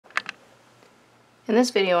In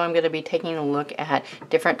this video, I'm going to be taking a look at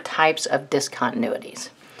different types of discontinuities.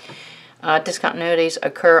 Discontinuities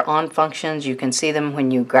occur on functions. You can see them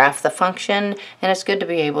when you graph the function, and it's good to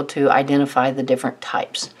be able to identify the different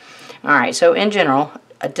types. Alright, so in general,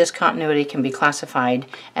 a discontinuity can be classified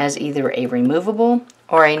as either a removable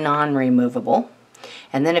or a non-removable.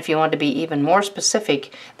 And then if you want to be even more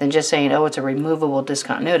specific than just saying, oh, it's a removable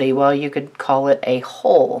discontinuity, well, you could call it a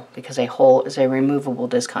hole, because a hole is a removable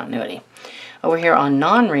discontinuity. Over here on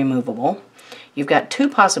non-removable, you've got two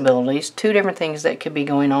possibilities, two different things that could be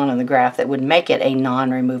going on in the graph that would make it a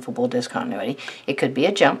non-removable discontinuity. It could be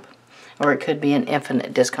a jump, or it could be an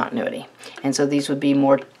infinite discontinuity. And so these would be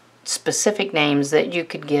more specific names that you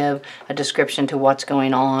could give a description to what's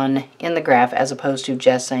going on in the graph as opposed to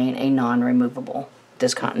just saying a non-removable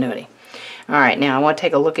discontinuity. Alright, now I want to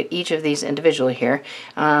take a look at each of these individually here.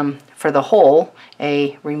 For the whole,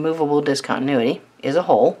 a removable discontinuity is a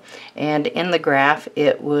hole, and in the graph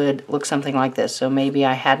it would look something like this. So maybe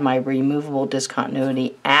I had my removable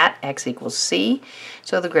discontinuity at x equals c,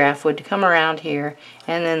 so the graph would come around here,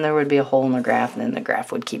 and then there would be a hole in the graph, and then the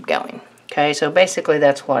graph would keep going. Okay, so basically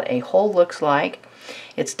that's what a hole looks like.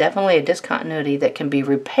 It's definitely a discontinuity that can be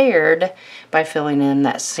repaired by filling in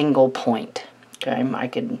that single point. Okay, I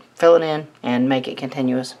could fill it in and make it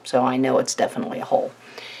continuous, so I know it's definitely a hole.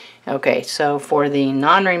 Okay, so for the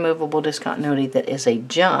non-removable discontinuity that is a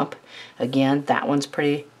jump, again, that one's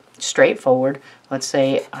pretty straightforward. Let's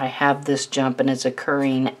say I have this jump and it's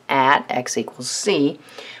occurring at x equals c.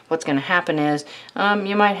 What's going to happen is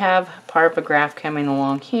you might have part of a graph coming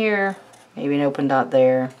along here, maybe an open dot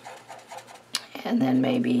there, and then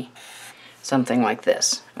maybe something like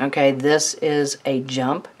this. Okay, this is a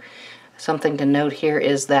jump. Something to note here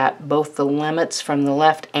is that both the limits from the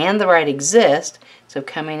left and the right exist. So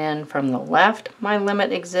coming in from the left, my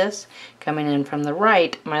limit exists. Coming in from the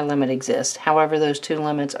right, my limit exists. However, those two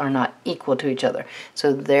limits are not equal to each other.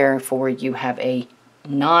 So therefore, you have a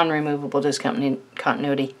non-removable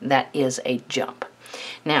discontinuity that is a jump.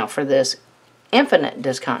 Now, for this infinite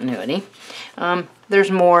discontinuity,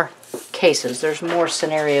 there's more cases. There's more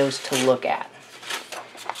scenarios to look at.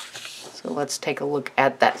 So let's take a look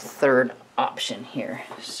at that third option here.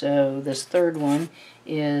 So this third one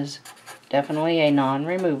is definitely a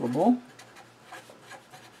non-removable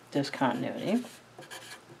discontinuity,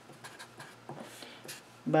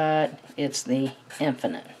 but it's the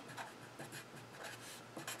infinite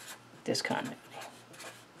discontinuity.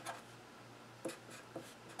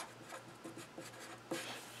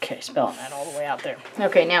 Okay, spelling that all the way out there.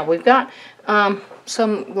 Okay, now we've got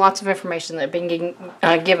lots of information that have been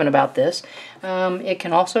given about this. It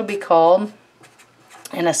can also be called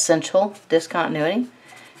an essential discontinuity.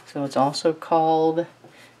 So it's also called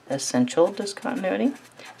essential discontinuity.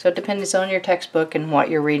 So it depends on your textbook and what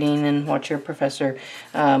you're reading and what your professor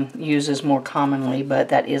uses more commonly, but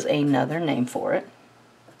that is another name for it.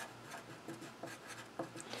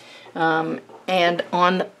 And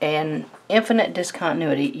on an infinite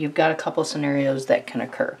discontinuity, you've got a couple scenarios that can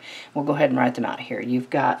occur. We'll go ahead and write them out here. You've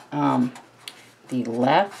got the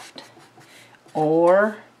left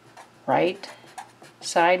or right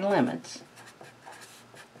side limits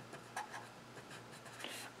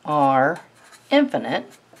are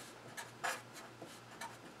infinite,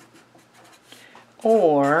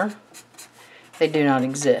 or they do not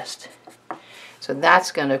exist. So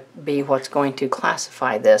that's going to be what's going to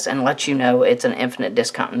classify this and let you know it's an infinite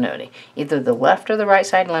discontinuity. Either the left or the right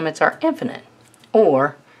side limits are infinite,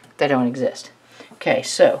 or they don't exist. Okay,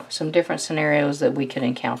 so some different scenarios that we can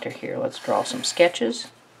encounter here. Let's draw some sketches.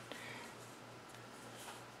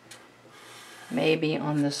 Maybe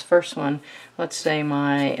on this first one, let's say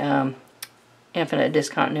my infinite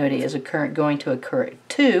discontinuity is going to occur at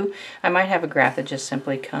 2. I might have a graph that just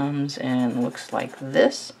simply comes and looks like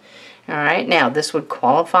this. Alright, now this would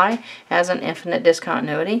qualify as an infinite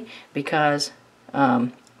discontinuity because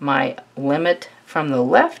my limit from the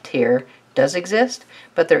left here does exist,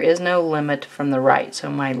 but there is no limit from the right. So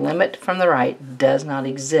my limit from the right does not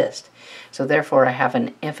exist. So therefore I have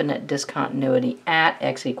an infinite discontinuity at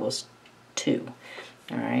x equals 2.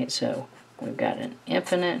 Alright, so we've got an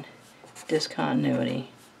infinite discontinuity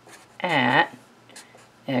at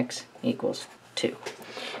x equals 2.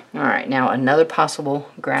 Alright, now another possible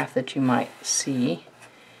graph that you might see,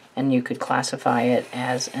 and you could classify it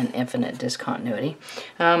as an infinite discontinuity.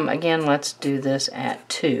 Again, let's do this at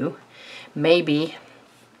 2. Maybe,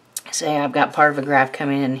 say I've got part of a graph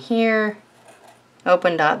coming in here,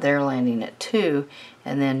 open dot there landing at 2,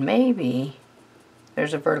 and then maybe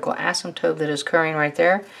there's a vertical asymptote that is occurring right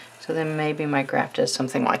there, so then maybe my graph does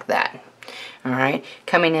something like that. Alright,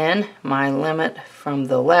 coming in, my limit from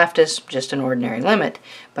the left is just an ordinary limit,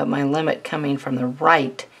 but my limit coming from the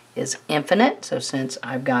right is infinite. So since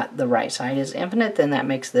I've got the right side is infinite, then that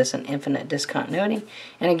makes this an infinite discontinuity.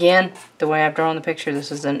 And again, the way I've drawn the picture,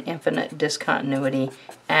 this is an infinite discontinuity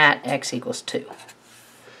at x equals 2.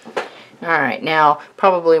 Alright, now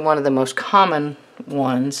probably one of the most common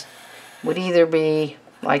ones would either be,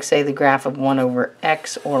 like, say, the graph of 1 over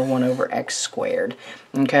x or 1 over x squared.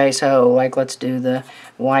 Okay, so like let's do the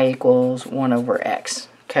y equals 1 over x.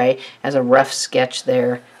 Okay, as a rough sketch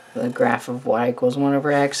there, the graph of y equals 1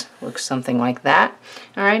 over x looks something like that.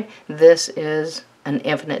 Alright, this is an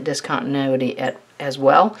infinite discontinuity as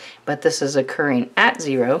well, but this is occurring at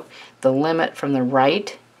 0. The limit from the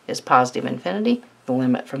right is positive infinity. The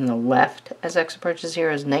limit from the left as x approaches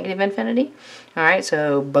 0 is negative infinity. Alright,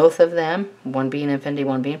 so both of them, one being infinity,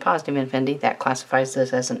 one being positive infinity, that classifies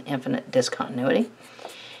this as an infinite discontinuity.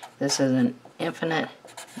 This is an infinite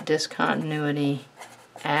discontinuity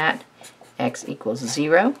at x equals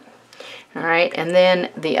 0. Alright, and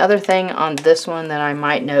then the other thing on this one that I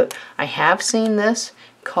might note, I have seen this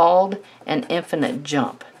called an infinite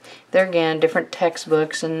jump. There again, different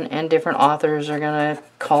textbooks and different authors are going to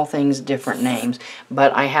call things different names,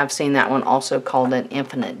 but I have seen that one also called an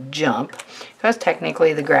infinite jump, because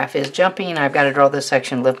technically the graph is jumping. I've got to draw this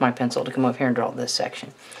section, lift my pencil to come over here and draw this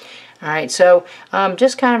section. Alright, so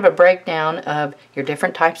just kind of a breakdown of your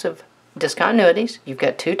different types of discontinuities. You've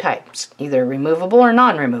got two types, either removable or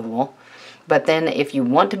non-removable. But then if you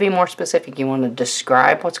want to be more specific, you want to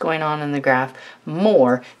describe what's going on in the graph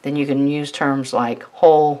more, then you can use terms like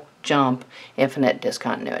whole, jump, infinite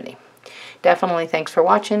discontinuity. Definitely thanks for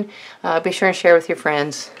watching. Be sure and share with your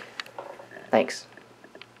friends. Thanks.